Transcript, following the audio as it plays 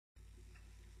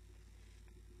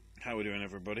How we doing,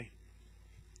 everybody?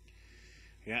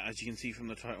 Yeah, as you can see from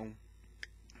the title,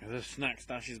 the snack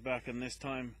stash is back, and this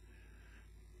time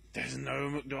there's no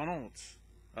McDonald's.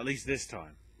 At least this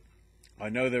time. I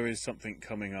know there is something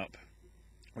coming up,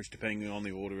 which depending on the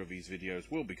order of these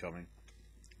videos will be coming.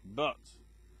 But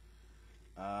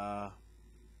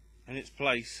in its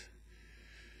place,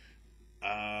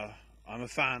 I'm a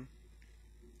fan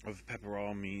of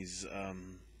Peperami's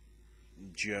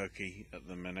jerky at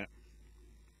the minute,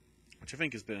 which I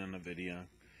think has been in a video.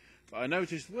 But I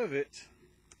noticed with it,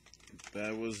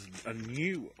 there was a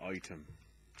new item.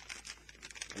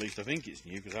 At least I think it's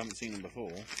new, because I haven't seen them before.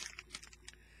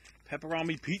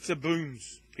 Peperami pizza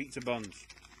buns. Pizza buns.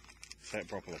 Say it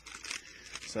properly.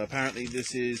 So apparently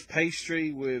this is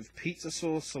pastry with pizza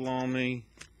sauce, salami,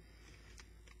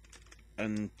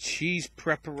 and cheese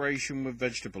preparation with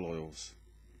vegetable oils.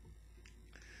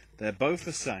 They're both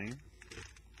the same.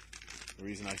 The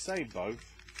reason I say both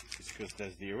is because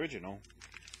there's the original,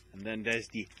 and then there's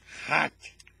the hot,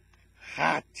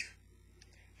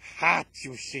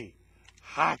 you see,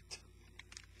 hot.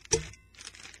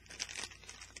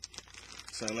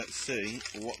 So let's see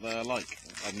what they're like.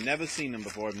 I've never seen them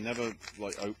before. I've never,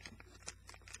 like,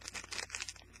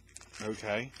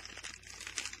 okay.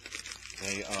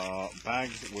 They are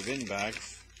bags within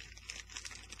bags.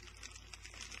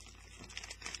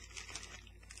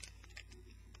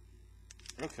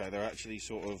 Okay, they're actually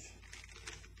sort of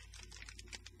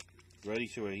ready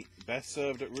to eat. Best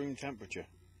served at room temperature.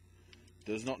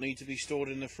 Does not need to be stored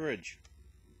in the fridge.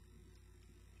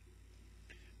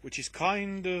 Which is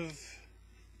kind of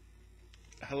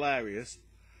hilarious,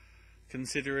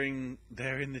 considering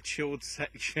they're in the chilled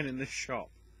section in the shop.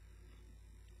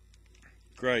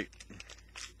 Great.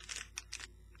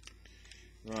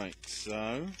 Right,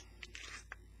 so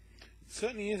it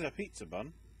certainly is a pizza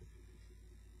bun.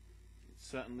 It's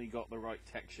certainly got the right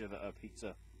texture that a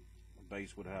pizza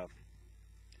base would have.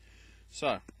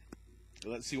 So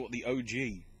let's see what the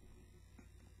OG,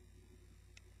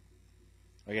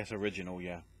 I guess original,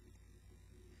 yeah,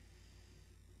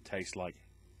 tastes like.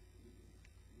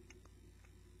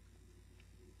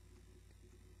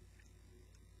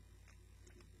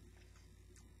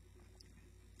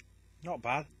 Not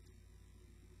bad.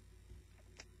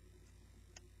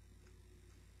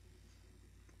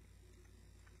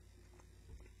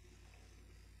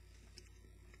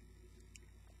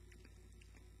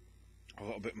 A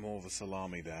little bit more of a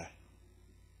salami there.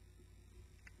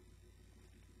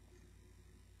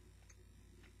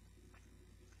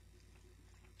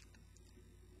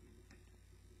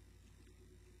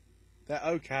 They're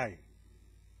okay.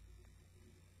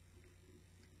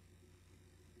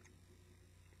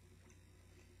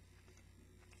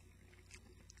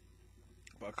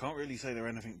 But I can't really say they're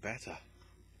anything better.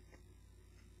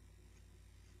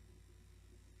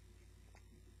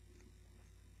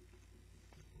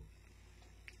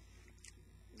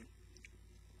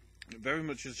 It very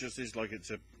much is just is like it's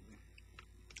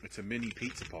a mini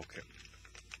pizza pocket.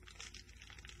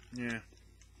 Yeah.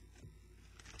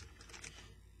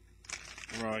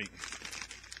 Right.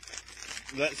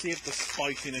 Let's see if the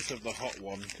spiciness of the hot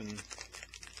one can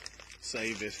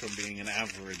save this from being an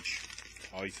average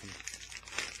item.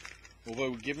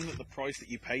 Although, given that the price that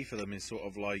you pay for them is sort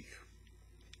of like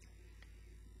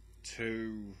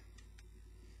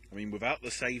I mean, without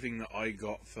the saving that I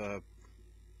got for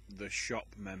the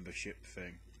shop membership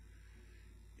thing,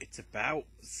 it's about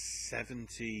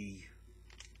 70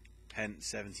 pence,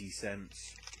 70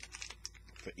 cents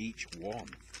for each one.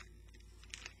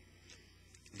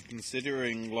 And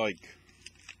considering, like,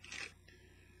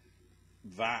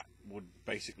 that would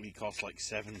basically cost like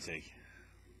 70.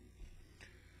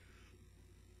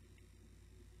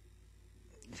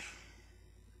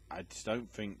 I just don't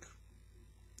think,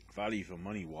 value for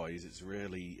money wise, it's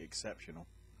really exceptional.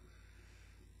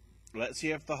 Let's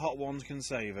see if the hot ones can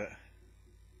save it.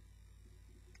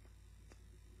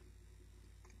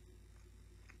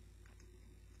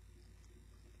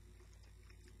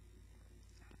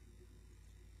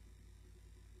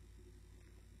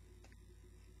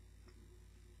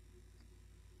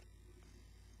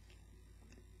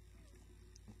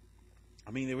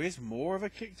 I mean, there is more of a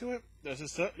kick to it. There's a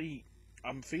certainly,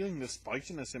 I'm feeling the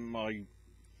spiciness in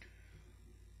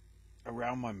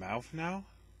around my mouth now.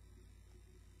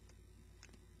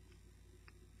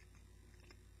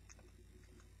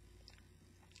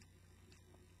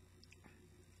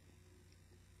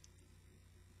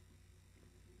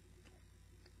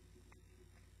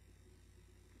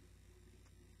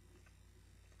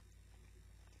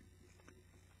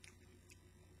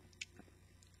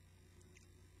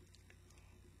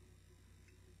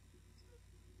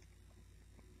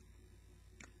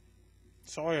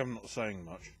 Sorry I'm not saying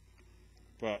much,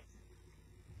 but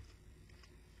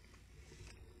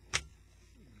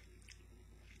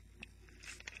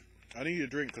I need a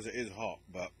drink because it is hot,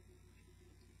 but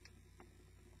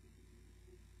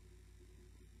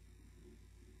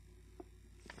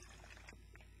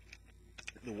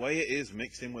the way it is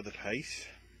mixed in with the paste,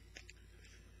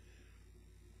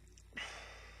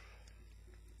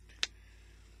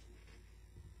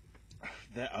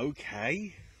 they're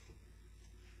okay,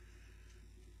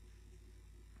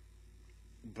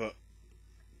 but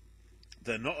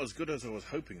they're not as good as I was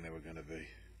hoping they were going to be.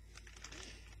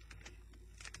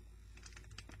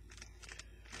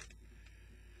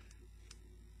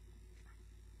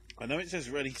 I know it says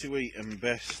ready to eat and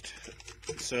best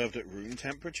served at room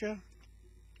temperature,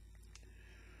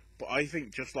 but I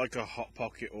think just like a Hot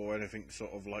Pocket or anything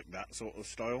sort of like that sort of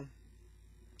style,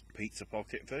 pizza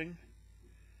pocket thing,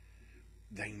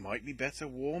 they might be better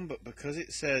warm, but because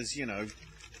it says, you know,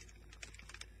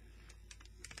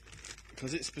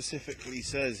 because it specifically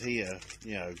says here,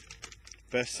 you know,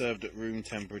 best served at room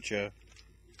temperature,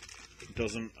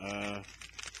 doesn't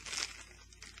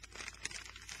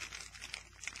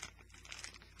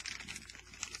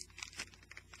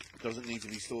need to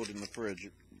be stored in the fridge.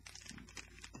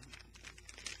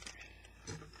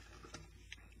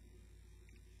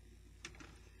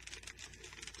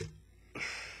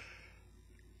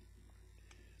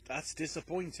 That's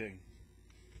disappointing.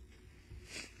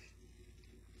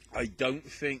 I don't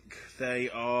think they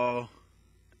are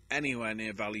anywhere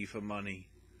near value for money.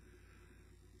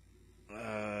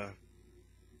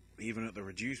 Even at the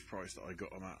reduced price that I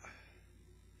got them at.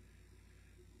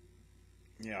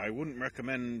 Yeah, I wouldn't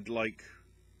recommend, like,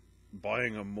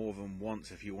 buying them more than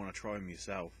once if you want to try them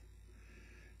yourself.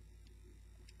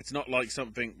 It's not like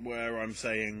something where I'm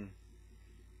saying,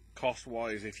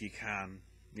 cost-wise, if you can,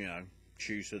 you know,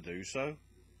 choose to do so.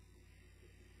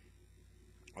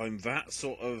 I'm that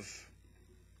sort of,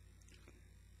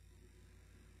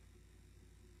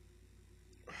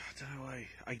 I don't know,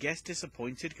 I guess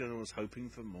disappointed because I was hoping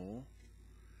for more,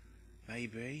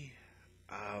 maybe.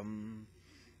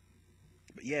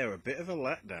 But yeah, a bit of a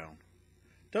letdown.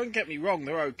 Don't get me wrong,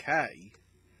 they're okay.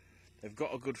 They've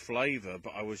got a good flavour,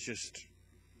 but I was just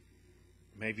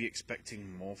maybe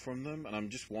expecting more from them, and I'm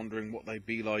just wondering what they'd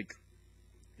be like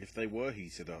if they were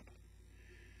heated up.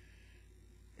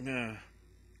 Yeah.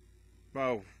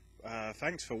 Well,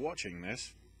 thanks for watching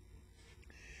this.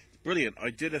 It's brilliant. I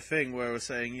did a thing where I was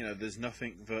saying, you know, there's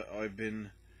nothing that I've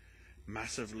been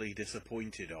massively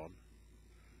disappointed on,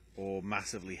 or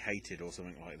massively hated, or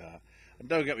something like that. And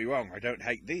don't get me wrong, I don't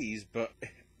hate these, but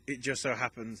it just so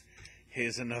happens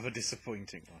here's another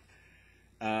disappointing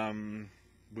one.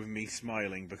 With me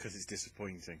smiling because it's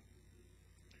disappointing.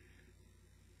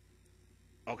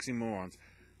 Oxymorons.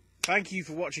 Thank you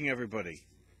for watching, everybody.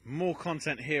 More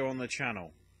content here on the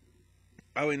channel.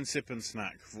 Owen Sip and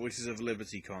Snack, Voices of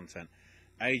Liberty content,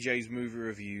 AJ's movie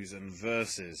reviews and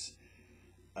verses,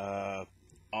 our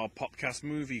Popcast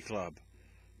movie club,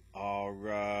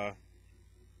 our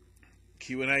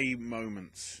Q&A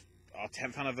moments, our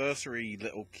 10th anniversary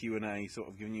little Q&A, sort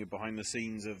of giving you behind the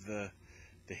scenes of the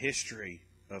history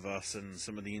of us and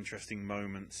some of the interesting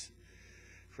moments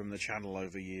from the channel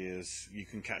over years. You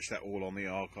can catch that all on the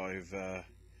archive,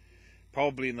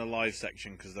 probably in the live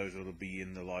section, because those will be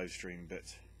in the live stream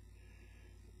bit.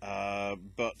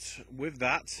 But with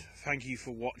that, thank you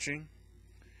for watching.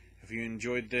 If you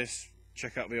enjoyed this,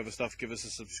 check out the other stuff, give us a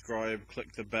subscribe,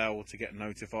 click the bell to get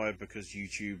notified, because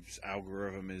YouTube's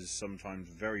algorithm is sometimes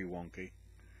very wonky.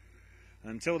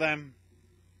 Until then,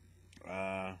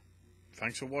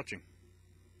 thanks for watching.